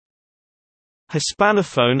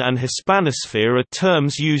Hispanophone and Hispanosphere are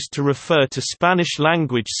terms used to refer to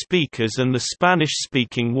Spanish-language speakers and the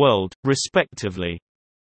Spanish-speaking world, respectively.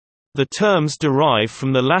 The terms derive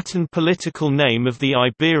from the Latin political name of the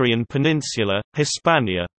Iberian Peninsula,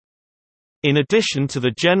 Hispania. In addition to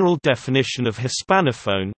the general definition of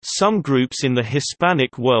Hispanophone, some groups in the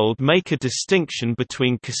Hispanic world make a distinction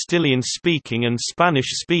between Castilian-speaking and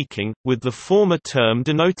Spanish-speaking, with the former term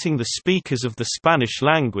denoting the speakers of the Spanish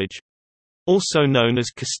language, also known as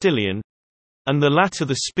Castilian, and the latter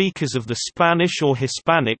the speakers of the Spanish or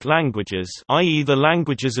Hispanic languages, i.e. the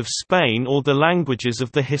languages of Spain or the languages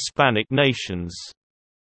of the Hispanic nations.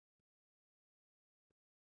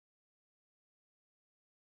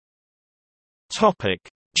 Topic: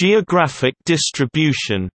 Geographic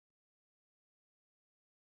distribution.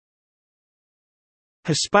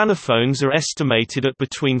 Hispanophones are estimated at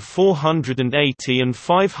between 480 and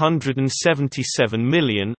 577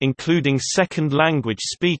 million, including second-language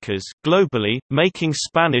speakers, globally, making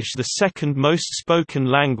Spanish the second most spoken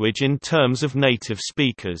language in terms of native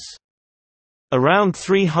speakers. Around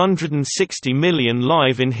 360 million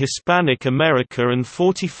live in Hispanic America and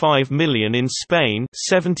 45 million in Spain,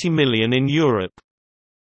 70 million in Europe.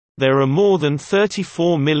 There are more than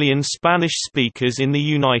 34 million Spanish speakers in the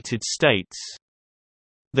United States.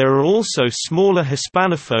 There are also smaller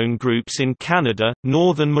Hispanophone groups in Canada,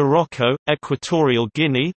 northern Morocco, Equatorial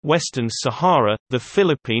Guinea, Western Sahara, the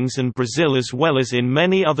Philippines and Brazil, as well as in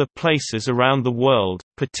many other places around the world,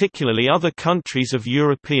 particularly other countries of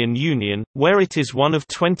European Union, where it is one of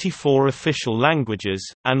 24 official languages,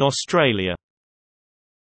 and Australia.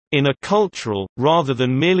 In a cultural, rather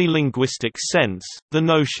than merely linguistic sense, the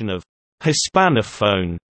notion of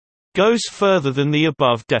Hispanophone goes further than the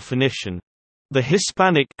above definition. The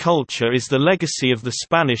Hispanic culture is the legacy of the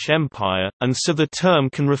Spanish Empire, and so the term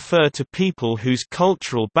can refer to people whose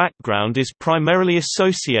cultural background is primarily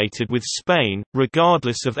associated with Spain,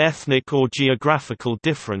 regardless of ethnic or geographical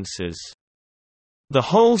differences. The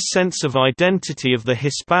whole sense of identity of the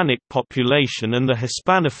Hispanic population and the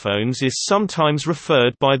Hispanophones is sometimes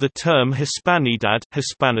referred by the term Hispanidad,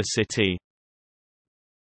 Hispanicity.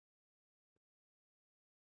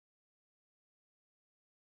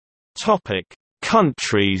 Topic: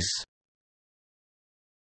 Countries.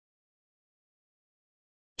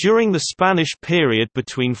 During the Spanish period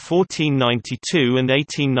between 1492 and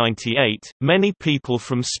 1898, many people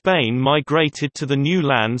from Spain migrated to the new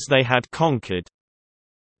lands they had conquered.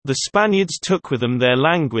 The Spaniards took with them their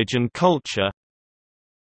language and culture,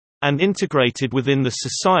 and integrated within the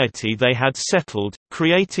society they had settled,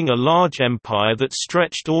 creating a large empire that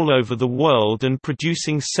stretched all over the world and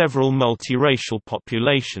producing several multiracial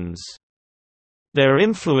populations. Their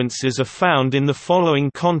influences are found in the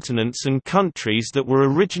following continents and countries that were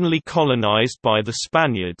originally colonized by the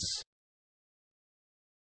Spaniards.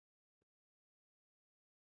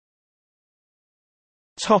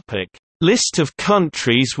 Topic: List of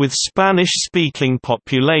countries with Spanish-speaking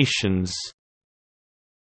populations.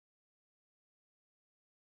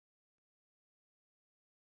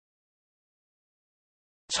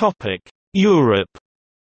 Topic: Europe.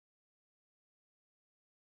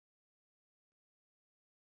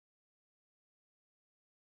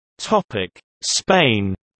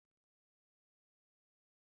 Spain.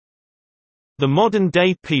 The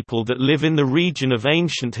modern-day people that live in the region of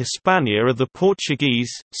ancient Hispania are the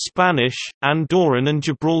Portuguese, Spanish, Andorran and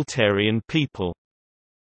Gibraltarian people.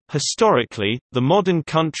 Historically, the modern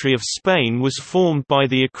country of Spain was formed by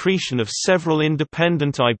the accretion of several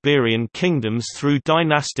independent Iberian kingdoms through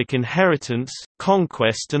dynastic inheritance,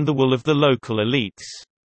 conquest and the will of the local elites.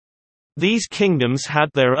 These kingdoms had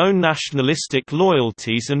their own nationalistic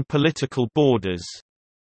loyalties and political borders.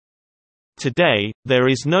 Today, there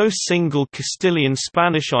is no single Castilian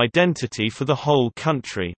Spanish identity for the whole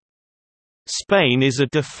country. Spain is a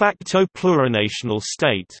de facto plurinational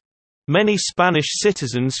state. Many Spanish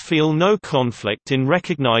citizens feel no conflict in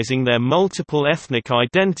recognizing their multiple ethnic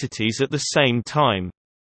identities at the same time.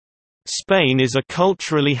 Spain is a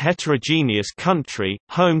culturally heterogeneous country,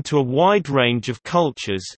 home to a wide range of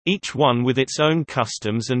cultures, each one with its own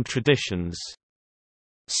customs and traditions.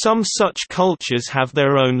 Some such cultures have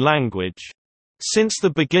their own language. Since the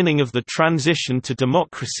beginning of the transition to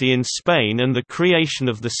democracy in Spain and the creation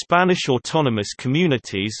of the Spanish autonomous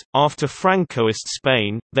communities, after Francoist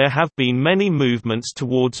Spain, there have been many movements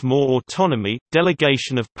towards more autonomy,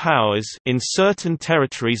 delegation of powers in certain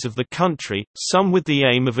territories of the country, some with the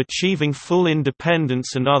aim of achieving full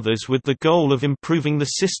independence and others with the goal of improving the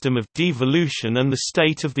system of devolution and the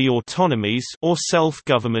state of the autonomies or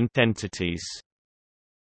self-government entities.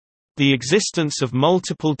 The existence of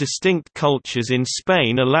multiple distinct cultures in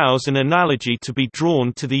Spain allows an analogy to be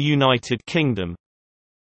drawn to the United Kingdom.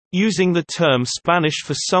 Using the term Spanish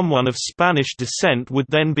for someone of Spanish descent would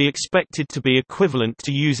then be expected to be equivalent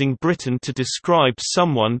to using Briton to describe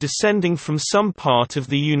someone descending from some part of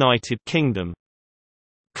the United Kingdom.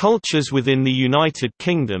 Cultures within the United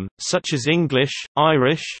Kingdom, such as English,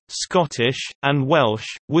 Irish, Scottish, and Welsh,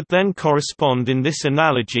 would then correspond in this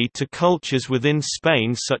analogy to cultures within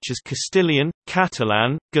Spain such as Castilian,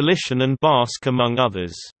 Catalan, Galician and Basque among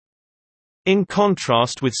others. In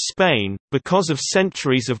contrast with Spain, because of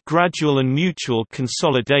centuries of gradual and mutual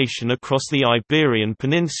consolidation across the Iberian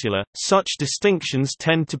Peninsula, such distinctions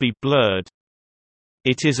tend to be blurred.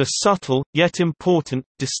 It is a subtle, yet important,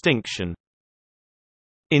 distinction.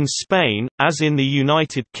 In Spain, as in the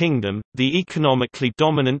United Kingdom, the economically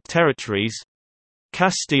dominant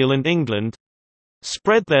territories—Castile and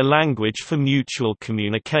England—spread their language for mutual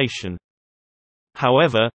communication.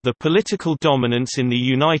 However, the political dominance in the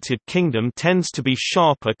United Kingdom tends to be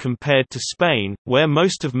sharper compared to Spain, where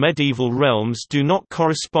most of medieval realms do not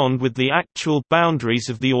correspond with the actual boundaries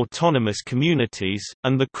of the autonomous communities,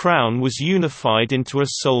 and the crown was unified into a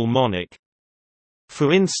sole monarch.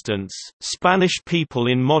 For instance, Spanish people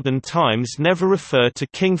in modern times never refer to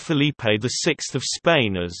King Felipe VI of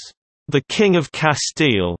Spain as the King of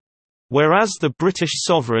Castile, whereas the British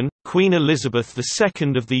sovereign, Queen Elizabeth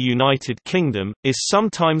II of the United Kingdom, is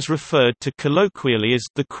sometimes referred to colloquially as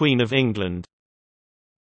the Queen of England.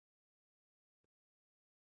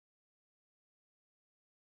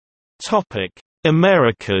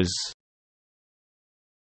 Americas.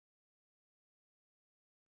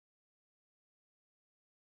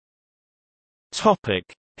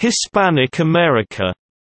 Hispanic America.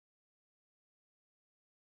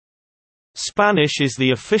 Spanish is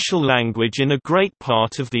the official language in a great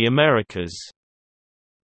part of the Americas.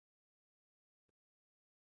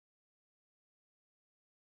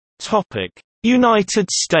 United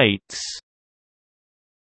States.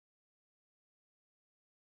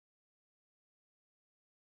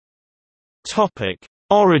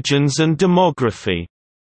 Origins and demography.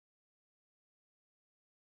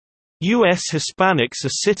 U.S. Hispanics are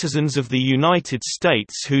citizens of the United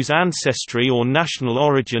States whose ancestry or national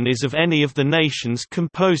origin is of any of the nations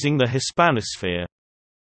composing the Hispanosphere.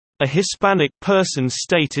 A Hispanic person's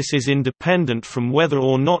status is independent from whether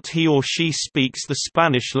or not he or she speaks the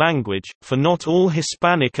Spanish language, for not all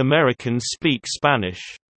Hispanic Americans speak Spanish.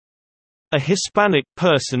 A Hispanic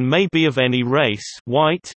person may be of any race: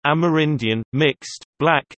 white, Amerindian, mixed,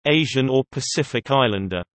 black, Asian or Pacific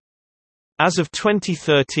Islander. As of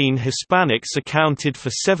 2013, Hispanics accounted for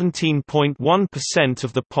 17.1%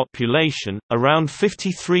 of the population, around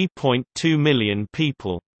 53.2 million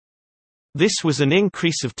people. This was an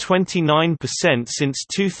increase of 29% since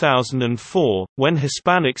 2004, when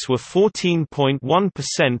Hispanics were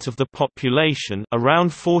 14.1% of the population, around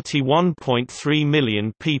 41.3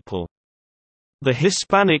 million people. The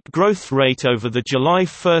Hispanic growth rate over the July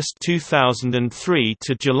 1, 2003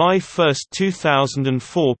 to July 1,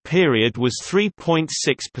 2004 period was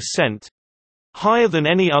 3.6%, higher than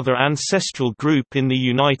any other ancestral group in the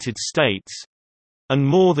United States, and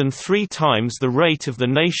more than 3 times the rate of the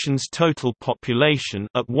nation's total population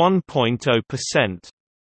at 1.0%.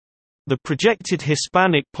 The projected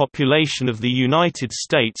Hispanic population of the United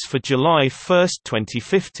States for July 1,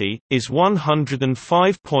 2050, is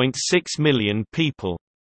 105.6 million people.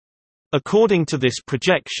 According to this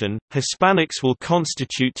projection, Hispanics will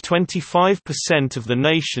constitute 25% of the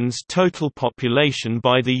nation's total population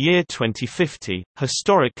by the year 2050.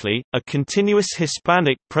 Historically, a continuous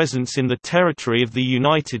Hispanic presence in the territory of the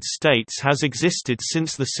United States has existed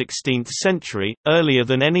since the 16th century, earlier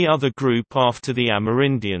than any other group after the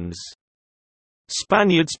Amerindians.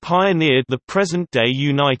 Spaniards pioneered the present-day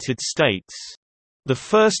United States. The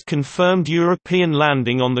first confirmed European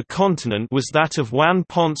landing on the continent was that of Juan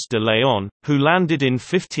Ponce de León, who landed in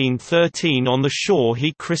 1513 on the shore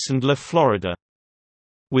he christened La Florida.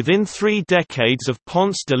 Within 3 decades of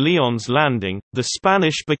Ponce de León's landing, the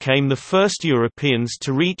Spanish became the first Europeans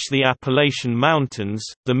to reach the Appalachian Mountains,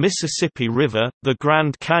 the Mississippi River, the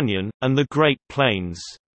Grand Canyon, and the Great Plains.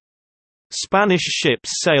 Spanish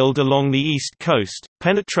ships sailed along the east coast,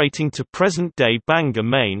 penetrating to present-day Bangor,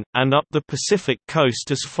 Maine, and up the Pacific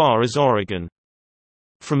coast as far as Oregon.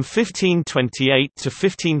 From 1528 to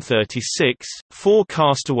 1536, 4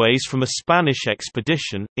 castaways from a Spanish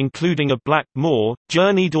expedition, including a black Moor,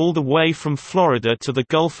 journeyed all the way from Florida to the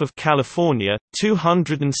Gulf of California,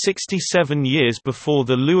 267 years before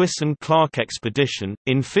the Lewis and Clark expedition.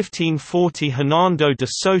 In 1540, Hernando de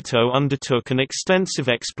Soto undertook an extensive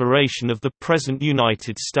exploration of the present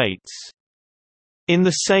United States. In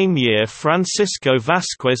the same year, Francisco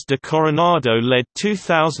Vázquez de Coronado led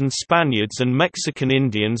 2,000 Spaniards and Mexican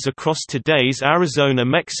Indians across today's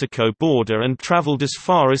Arizona-Mexico border and traveled as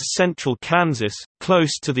far as central Kansas,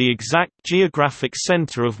 close to the exact geographic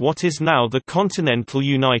center of what is now the continental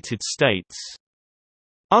United States.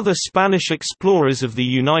 Other Spanish explorers of the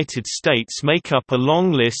United States make up a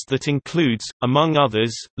long list that includes, among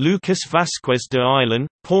others, Lucas Vázquez de Ayllón,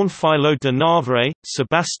 Pánfilo de Navarre,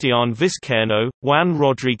 Sebastián Vizcaíno, Juan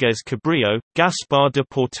Rodríguez Cabrillo, Gaspar de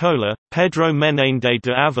Portola, Pedro Menéndez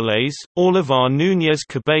de Avilés, Olivar Núñez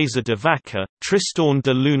Cabeza de Vaca, Tristán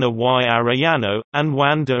de Luna y Arellano, and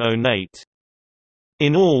Juan de Onate.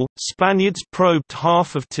 In all, Spaniards probed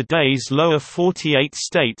half of today's lower 48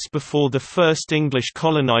 states before the first English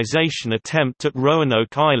colonization attempt at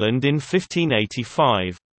Roanoke Island in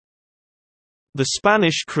 1585. The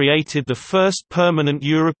Spanish created the first permanent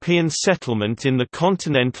European settlement in the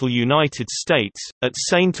continental United States, at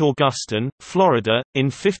St. Augustine, Florida, in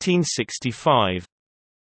 1565.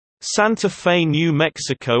 Santa Fe, New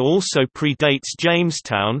Mexico also predates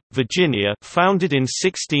Jamestown, Virginia, founded in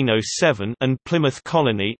 1607, and Plymouth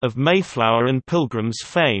Colony of Mayflower and Pilgrim's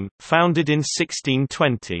fame, founded in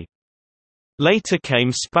 1620. Later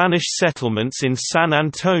came Spanish settlements in San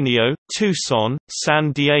Antonio, Tucson,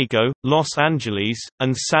 San Diego, Los Angeles,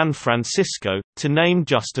 and San Francisco, to name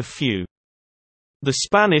just a few. The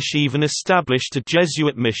Spanish even established a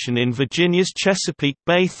Jesuit mission in Virginia's Chesapeake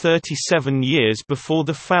Bay 37 years before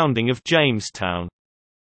the founding of Jamestown.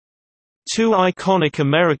 2 iconic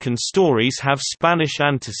American stories have Spanish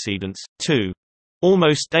antecedents, too.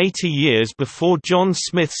 Almost 80 years before John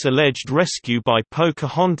Smith's alleged rescue by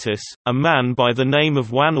Pocahontas, a man by the name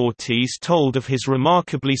of Juan Ortiz told of his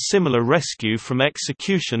remarkably similar rescue from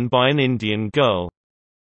execution by an Indian girl.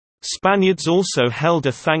 Spaniards also held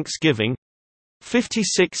a Thanksgiving,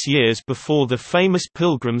 56 years before the famous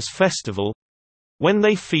Pilgrims Festival, when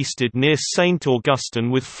they feasted near St. Augustine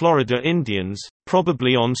with Florida Indians,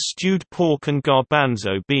 probably on stewed pork and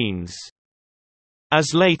garbanzo beans.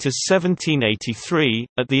 As late as 1783,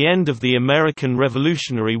 at the end of the American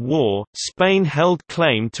Revolutionary War, Spain held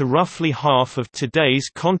claim to roughly half of today's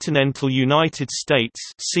continental United States.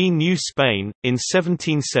 See New Spain. In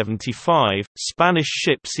 1775, Spanish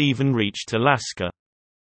ships even reached Alaska.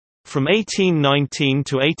 From 1819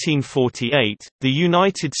 to 1848, the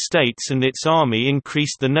United States and its army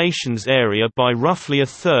increased the nation's area by roughly a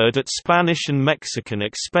third at Spanish and Mexican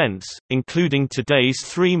expense, including today's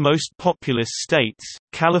 3 most populous states,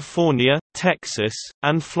 California, Texas,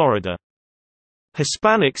 and Florida.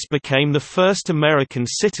 Hispanics became the first American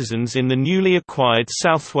citizens in the newly acquired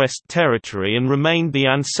Southwest Territory and remained the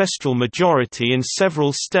ancestral majority in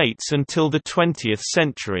several states until the 20th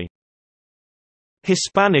century.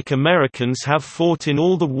 Hispanic Americans have fought in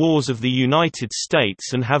all the wars of the United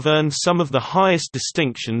States and have earned some of the highest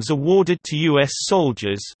distinctions awarded to U.S.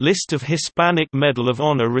 soldiers. List of Hispanic Medal of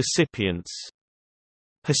Honor recipients.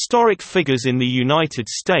 Historic figures in the United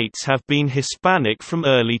States have been Hispanic from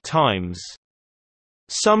early times.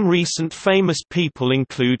 Some recent famous people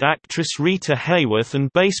include actress Rita Hayworth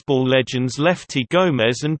and baseball legends Lefty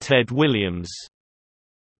Gomez and Ted Williams.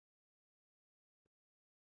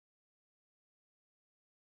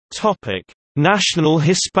 National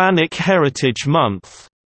Hispanic Heritage Month.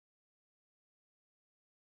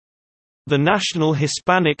 The National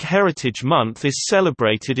Hispanic Heritage Month is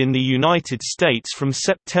celebrated in the United States from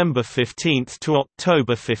September 15 to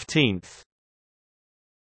October 15.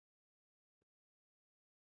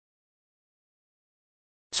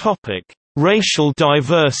 Racial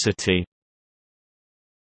diversity.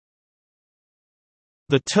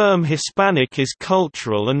 The term Hispanic is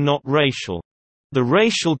cultural and not racial. The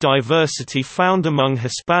racial diversity found among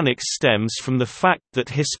Hispanics stems from the fact that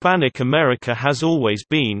Hispanic America has always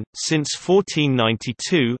been, since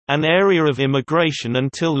 1492, an area of immigration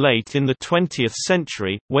until late in the 20th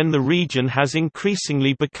century, when the region has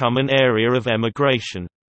increasingly become an area of emigration.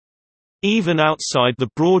 Even outside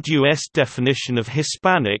the broad U.S. definition of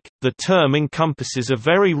Hispanic, the term encompasses a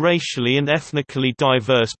very racially and ethnically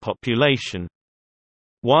diverse population.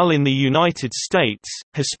 While in the United States,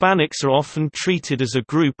 Hispanics are often treated as a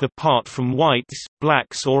group apart from whites,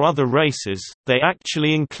 blacks or other races, they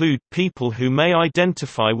actually include people who may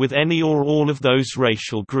identify with any or all of those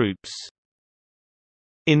racial groups.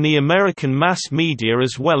 In the American mass media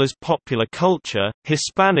as well as popular culture,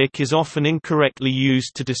 Hispanic is often incorrectly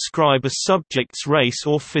used to describe a subject's race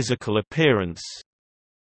or physical appearance.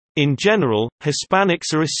 In general,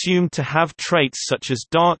 Hispanics are assumed to have traits such as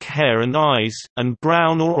dark hair and eyes, and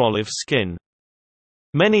brown or olive skin.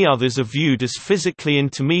 Many others are viewed as physically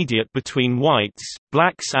intermediate between whites,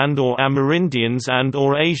 blacks and/or Amerindians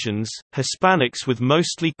and/or Asians. Hispanics with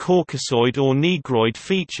mostly Caucasoid or Negroid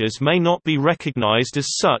features may not be recognized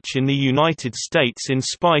as such in the United States in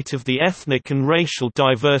spite of the ethnic and racial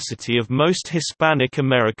diversity of most Hispanic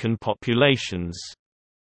American populations.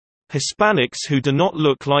 Hispanics who do not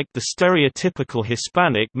look like the stereotypical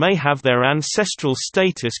Hispanic may have their ancestral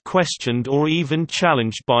status questioned or even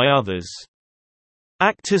challenged by others.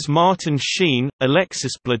 Actors Martin Sheen,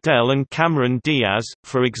 Alexis Bledel and Cameron Diaz,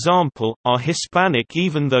 for example, are Hispanic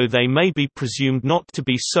even though they may be presumed not to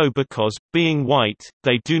be so because, being white,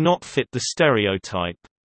 they do not fit the stereotype.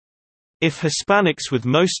 If Hispanics with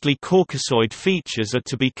mostly Caucasoid features are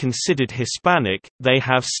to be considered Hispanic, they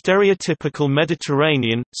have stereotypical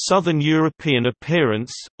Mediterranean, Southern European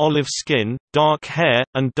appearance, olive skin, dark hair,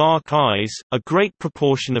 and dark eyes. A great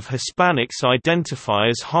proportion of Hispanics identify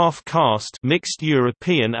as half-caste, mixed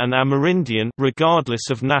European and Amerindian,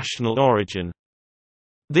 regardless of national origin.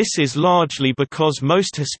 This is largely because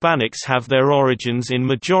most Hispanics have their origins in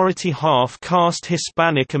majority half-caste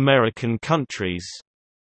Hispanic American countries.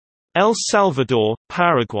 El Salvador,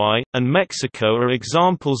 Paraguay, and Mexico are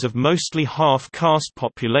examples of mostly half-caste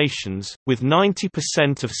populations, with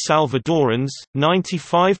 90% of Salvadorans,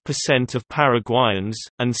 95% of Paraguayans,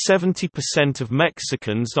 and 70% of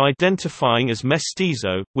Mexicans identifying as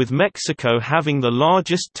mestizo, with Mexico having the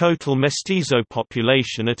largest total mestizo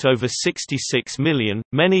population at over 66 million.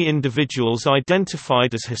 Many individuals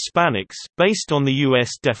identified as Hispanics, based on the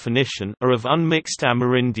U.S. definition, are of unmixed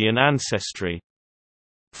Amerindian ancestry.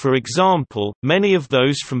 For example, many of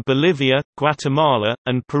those from Bolivia, Guatemala,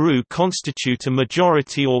 and Peru constitute a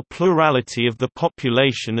majority or plurality of the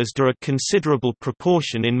population, as do a considerable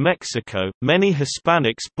proportion in Mexico. Many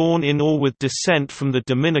Hispanics born in or with descent from the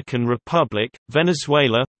Dominican Republic,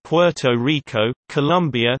 Venezuela, Puerto Rico,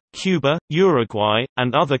 Colombia, Cuba, Uruguay,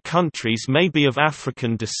 and other countries may be of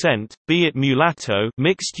African descent, be it mulatto,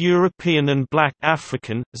 mixed European and Black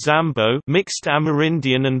African, Zambo, mixed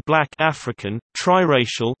Amerindian and Black African,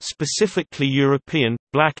 triracial, specifically European,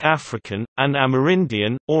 Black African, and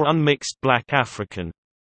Amerindian, or unmixed Black African.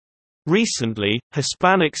 Recently,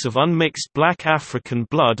 Hispanics of unmixed Black African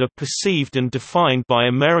blood are perceived and defined by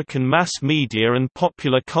American mass media and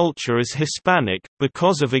popular culture as Hispanic,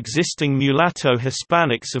 because of existing mulatto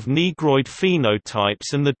Hispanics of Negroid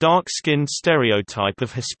phenotypes and the dark-skinned stereotype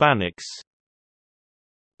of Hispanics.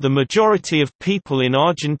 The majority of people in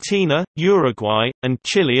Argentina, Uruguay, and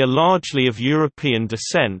Chile are largely of European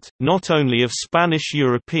descent, not only of Spanish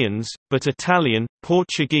Europeans, but Italian,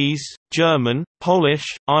 Portuguese, German, Polish,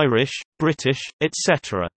 Irish, British,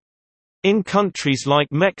 etc. In countries like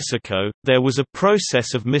Mexico, there was a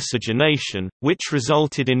process of miscegenation, which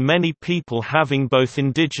resulted in many people having both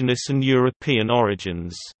indigenous and European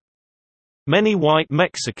origins. Many white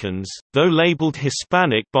Mexicans, though labeled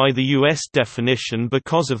Hispanic by the U.S. definition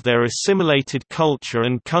because of their assimilated culture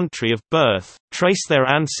and country of birth, trace their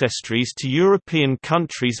ancestries to European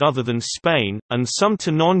countries other than Spain, and some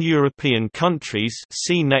to non-European countries.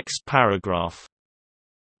 See next paragraph.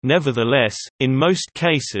 Nevertheless, in most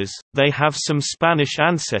cases, they have some Spanish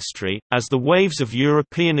ancestry, as the waves of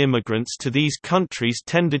European immigrants to these countries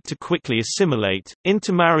tended to quickly assimilate,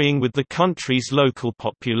 intermarrying with the country's local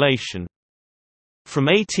population. From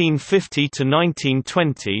 1850 to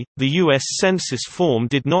 1920, the U.S. Census form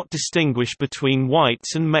did not distinguish between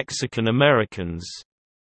whites and Mexican Americans.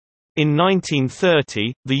 In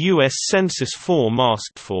 1930, the U.S. Census form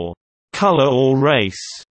asked for color or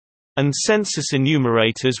race, and census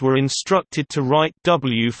enumerators were instructed to write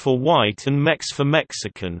W for white and Mex for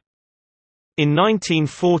Mexican. In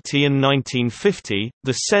 1940 and 1950,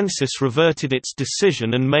 the census reverted its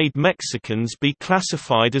decision and made Mexicans be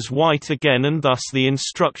classified as white again, and thus the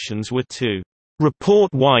instructions were to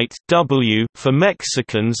report white W for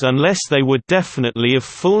Mexicans unless they were definitely of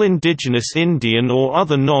full indigenous Indian or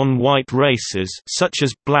other non-white races such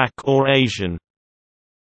as Black or Asian.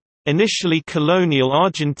 Initially colonial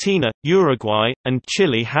Argentina, Uruguay, and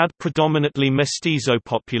Chile had predominantly mestizo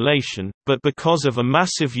population, but because of a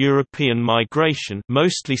massive European migration,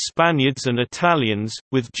 mostly Spaniards and Italians,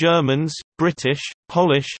 with Germans, British,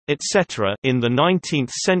 Polish, etc. in the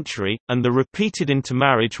 19th century, and the repeated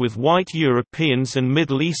intermarriage with white Europeans and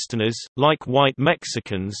Middle Easterners, like white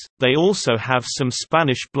Mexicans, they also have some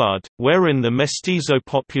Spanish blood, wherein the mestizo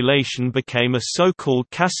population became a so-called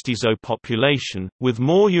castizo population, with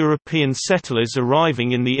more European settlers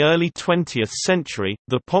arriving in the early 20th century.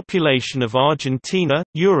 The population of Argentina,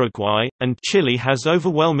 Uruguay, and Chile has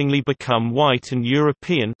overwhelmingly become white and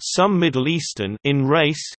European, some Middle Eastern, in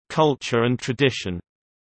race, culture and tradition.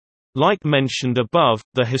 Like mentioned above,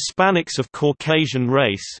 the Hispanics of Caucasian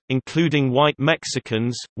race, including white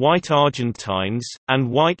Mexicans, white Argentines, and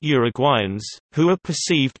white Uruguayans, who are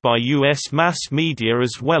perceived by U.S. mass media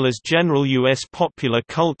as well as general U.S. popular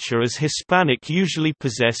culture as Hispanic, usually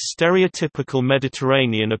possess stereotypical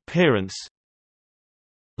Mediterranean appearance.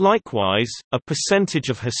 Likewise, a percentage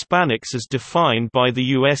of Hispanics as defined by the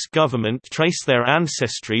U.S. government trace their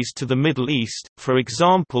ancestries to the Middle East, for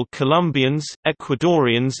example Colombians,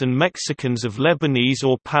 Ecuadorians and Mexicans of Lebanese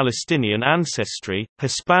or Palestinian ancestry.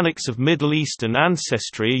 Hispanics of Middle Eastern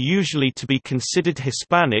ancestry are usually to be considered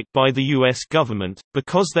Hispanic by the U.S. government,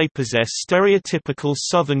 because they possess stereotypical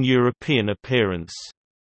Southern European appearance.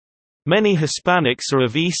 Many Hispanics are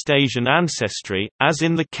of East Asian ancestry, as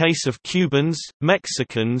in the case of Cubans,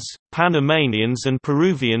 Mexicans, Panamanians and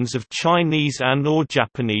Peruvians of Chinese and/or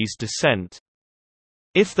Japanese descent.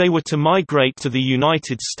 If they were to migrate to the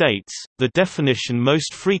United States, the definition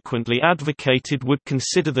most frequently advocated would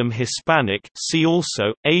consider them Hispanic. See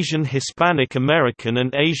also, Asian Hispanic American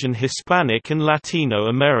and Asian Hispanic and Latino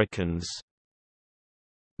Americans.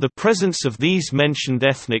 The presence of these mentioned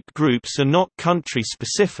ethnic groups are not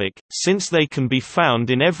country-specific, since they can be found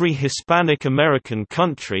in every Hispanic American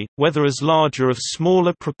country, whether as larger or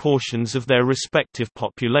smaller proportions of their respective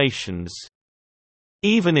populations.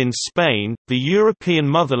 Even in Spain, the European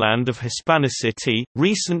motherland of Hispanicity,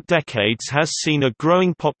 recent decades has seen a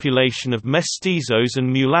growing population of mestizos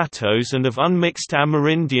and mulattoes and of unmixed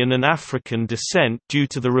Amerindian and African descent due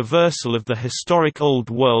to the reversal of the historic Old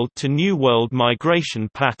World to New World migration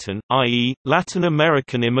pattern, i.e., Latin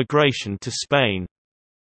American immigration to Spain.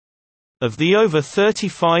 Of the over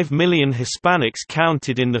 35 million Hispanics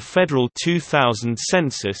counted in the federal 2000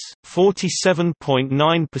 census,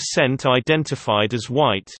 47.9% identified as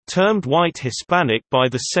white, termed white Hispanic by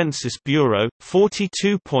the Census Bureau,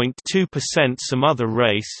 42.2% some other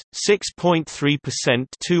race, 6.3%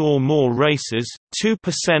 two or more races,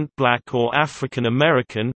 2% Black or African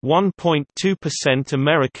American, 1.2%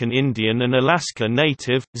 American Indian and Alaska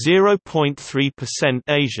Native, 0.3%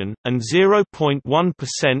 Asian, and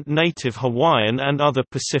 0.1% Native Hawaiian and other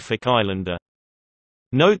Pacific Islander.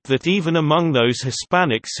 Note that even among those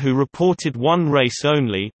Hispanics who reported one race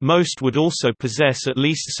only, most would also possess at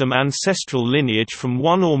least some ancestral lineage from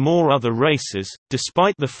one or more other races,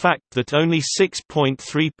 despite the fact that only 6.3%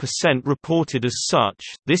 reported as such.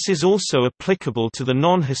 This is also applicable to the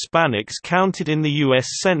non-Hispanics counted in the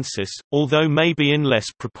U.S. Census, although maybe in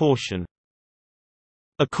less proportion.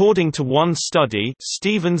 According to one study,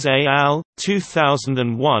 Stevens et al.,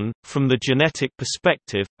 2001, from the genetic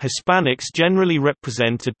perspective, Hispanics generally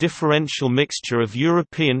represent a differential mixture of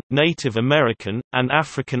European, Native American, and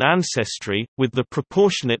African ancestry, with the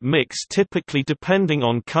proportionate mix typically depending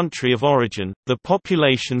on country of origin. The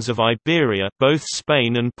populations of Iberia, both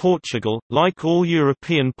Spain and Portugal, like all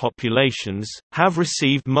European populations, have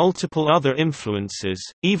received multiple other influences,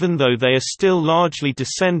 even though they are still largely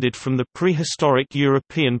descended from the prehistoric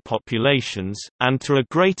European populations, and to a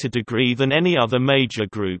greater degree than any other major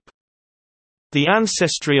group. The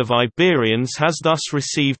ancestry of Iberians has thus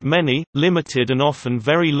received many, limited and often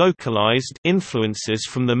very localized, influences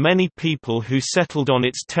from the many people who settled on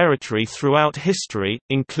its territory throughout history,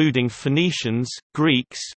 including Phoenicians,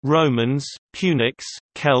 Greeks, Romans, Punics,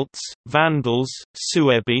 Celts, Vandals,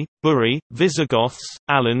 Suebi, Buri, Visigoths,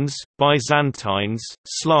 Alans, Byzantines,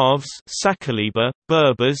 Slavs, Sakaliba,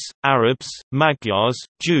 Berbers, Arabs, Magyars,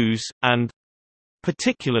 Jews, and,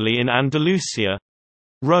 particularly in Andalusia,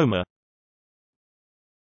 Roma.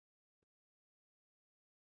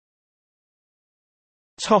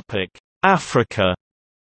 Africa.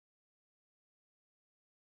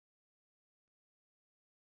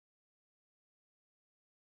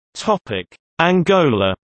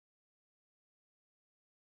 Angola.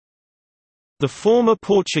 The former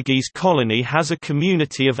Portuguese colony has a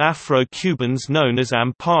community of Afro-Cubans known as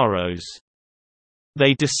Amparos.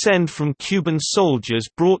 They descend from Cuban soldiers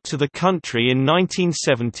brought to the country in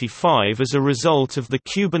 1975 as a result of the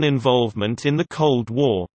Cuban involvement in the Cold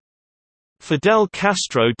War. Fidel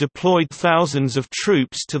Castro deployed thousands of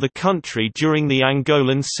troops to the country during the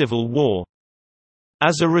Angolan Civil War.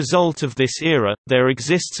 As a result of this era, there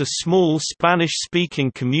exists a small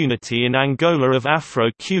Spanish-speaking community in Angola of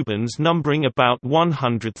Afro-Cubans numbering about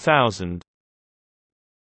 100,000.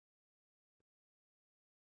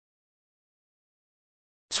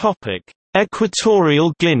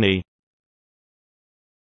 Equatorial Guinea.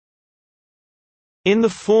 In the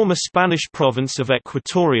former Spanish province of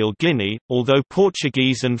Equatorial Guinea, although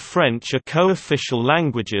Portuguese and French are co-official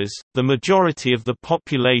languages, the majority of the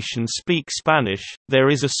population speak Spanish. There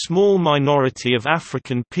is a small minority of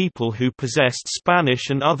African people who possessed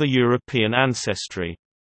Spanish and other European ancestry.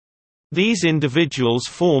 These individuals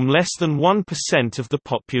form less than 1% of the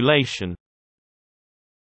population.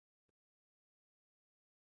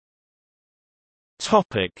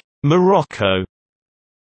 Morocco.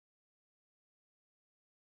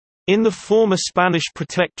 In the former Spanish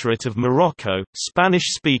Protectorate of Morocco,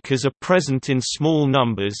 Spanish speakers are present in small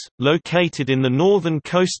numbers, located in the northern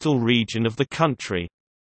coastal region of the country.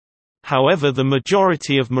 However, the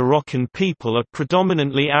majority of Moroccan people are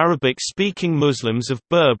predominantly Arabic-speaking Muslims of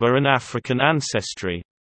Berber and African ancestry.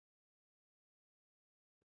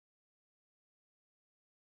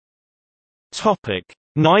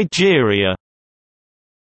 Nigeria.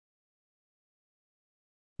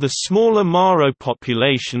 The smaller Maro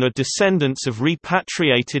population are descendants of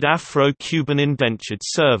repatriated Afro-Cuban indentured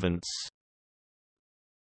servants.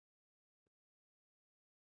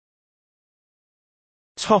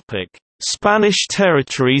 Spanish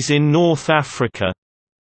territories in North Africa.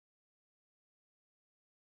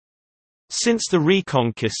 Since the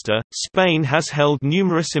Reconquista, Spain has held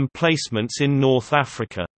numerous emplacements in North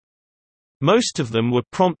Africa. Most of them were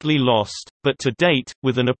promptly lost, but to date,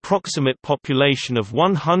 with an approximate population of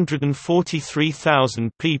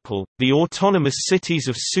 143,000 people, the autonomous cities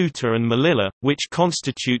of Ceuta and Melilla, which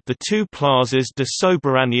constitute the two plazas de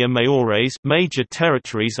soberanía mayores, major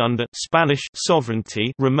territories under Spanish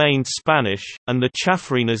sovereignty, remained Spanish, and the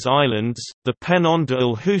Chafarinas Islands, the Peñón de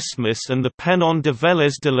El Husmas and the Peñón de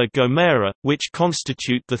Vélez de la Gomera, which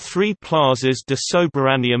constitute the three plazas de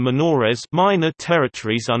soberanía menores, minor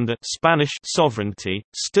territories under Spanish sovereignty,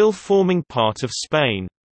 still forming part of Spain.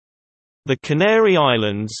 The Canary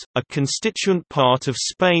Islands, a constituent part of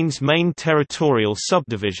Spain's main territorial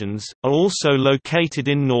subdivisions, are also located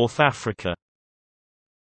in North Africa.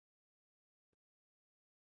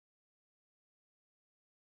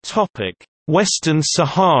 Western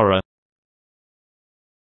Sahara.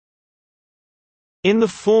 In the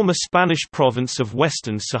former Spanish province of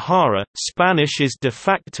Western Sahara, Spanish is de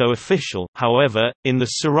facto official. However, in the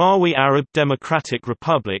Sahrawi Arab Democratic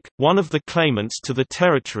Republic, one of the claimants to the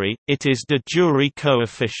territory, it is de jure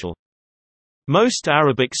co-official. Most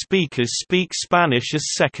Arabic speakers speak Spanish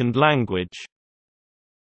as second language.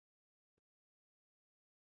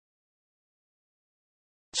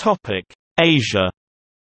 Asia.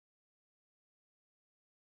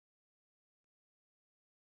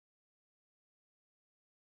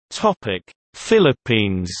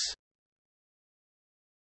 Philippines.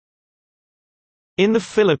 In the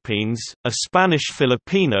Philippines, a Spanish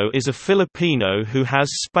Filipino is a Filipino who has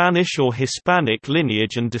Spanish or Hispanic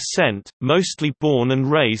lineage and descent, mostly born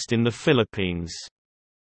and raised in the Philippines.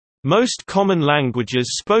 Most common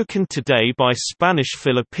languages spoken today by Spanish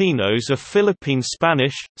Filipinos are Philippine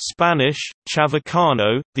Spanish, Spanish,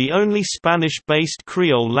 Chavacano, the only Spanish-based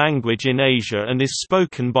Creole language in Asia and is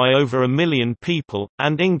spoken by over 1 million people,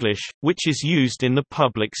 and English, which is used in the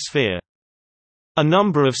public sphere. A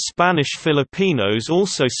number of Spanish Filipinos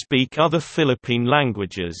also speak other Philippine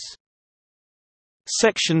languages.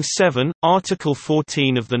 Section 7, Article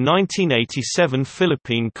 14 of the 1987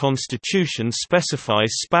 Philippine Constitution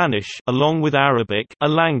specifies Spanish, along with Arabic, a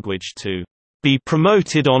language to be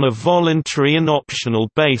promoted on a voluntary and optional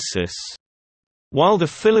basis, while the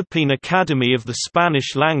Philippine Academy of the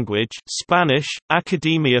Spanish Language Spanish,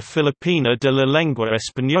 Academia Filipina de la Lengua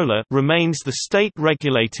Española remains the state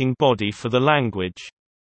regulating body for the language.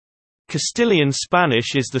 Castilian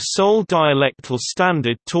Spanish is the sole dialectal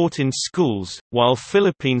standard taught in schools, while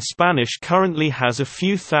Philippine Spanish currently has a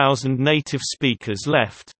few thousand native speakers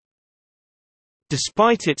left.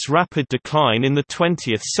 Despite its rapid decline in the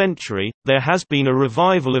 20th century, there has been a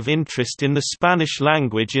revival of interest in the Spanish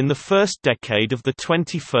language in the first decade of the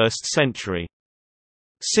 21st century.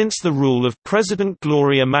 Since the rule of President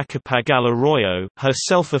Gloria Macapagal Arroyo,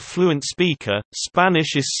 herself a fluent speaker,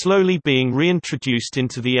 Spanish is slowly being reintroduced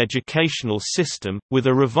into the educational system, with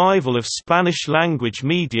a revival of Spanish-language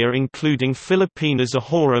media including Filipinas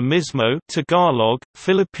Ahora Mismo Tagalog,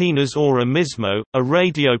 Filipinas Ahora Mismo, a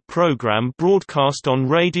radio program broadcast on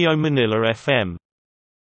Radio Manila FM.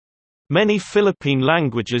 Many Philippine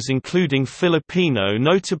languages including Filipino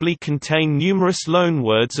notably contain numerous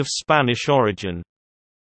loanwords of Spanish origin.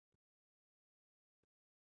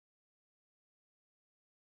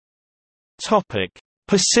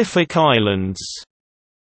 Pacific Islands.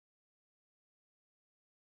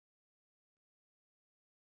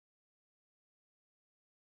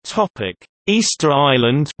 Easter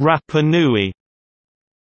Island, Rapa Nui.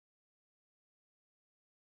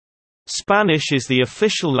 Spanish is the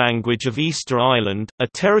official language of Easter Island, a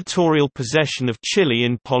territorial possession of Chile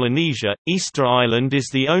in Polynesia. Easter Island is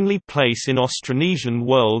the only place in Austronesian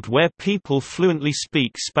world where people fluently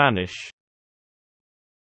speak Spanish.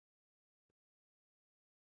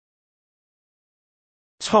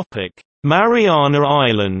 Topic: Mariana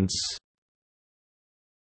Islands.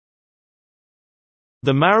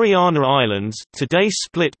 The Mariana Islands, today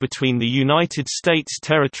split between the United States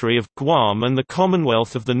territory of Guam and the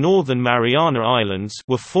Commonwealth of the Northern Mariana Islands,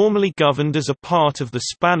 were formerly governed as a part of the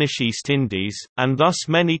Spanish East Indies, and thus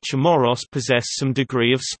many Chamorros possess some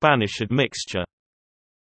degree of Spanish admixture.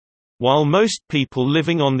 While most people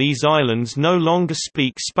living on these islands no longer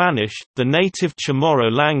speak Spanish, the native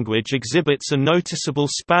Chamorro language exhibits a noticeable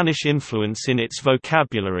Spanish influence in its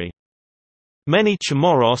vocabulary. Many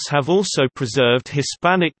Chamorros have also preserved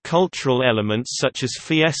Hispanic cultural elements such as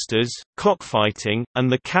fiestas, cockfighting,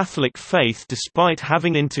 and the Catholic faith despite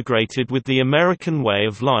having integrated with the American way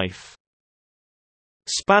of life.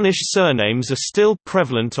 Spanish surnames are still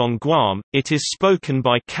prevalent on Guam. It is spoken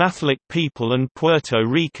by Catholic people and Puerto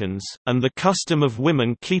Ricans, and the custom of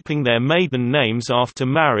women keeping their maiden names after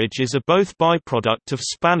marriage is a both byproduct of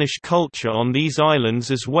Spanish culture on these islands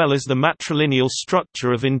as well as the matrilineal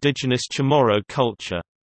structure of indigenous Chamorro culture.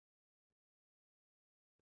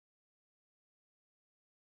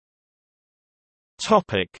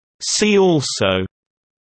 See also: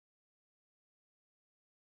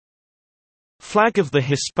 Flag of the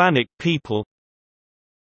Hispanic people,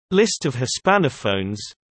 List of Hispanophones,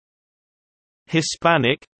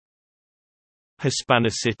 Hispanic,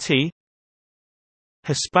 Hispanicity,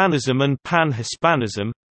 Hispanism and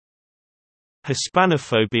Pan-Hispanism,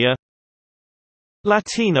 Hispanophobia,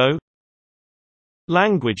 Latino,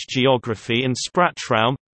 Language geography and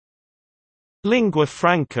Sprachraum, Lingua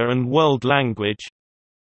franca and world language,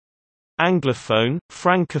 Anglophone,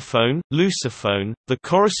 Francophone, Lusophone, the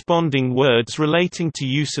corresponding words relating to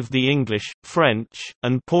use of the English, French,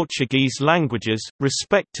 and Portuguese languages,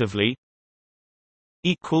 respectively.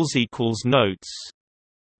 Notes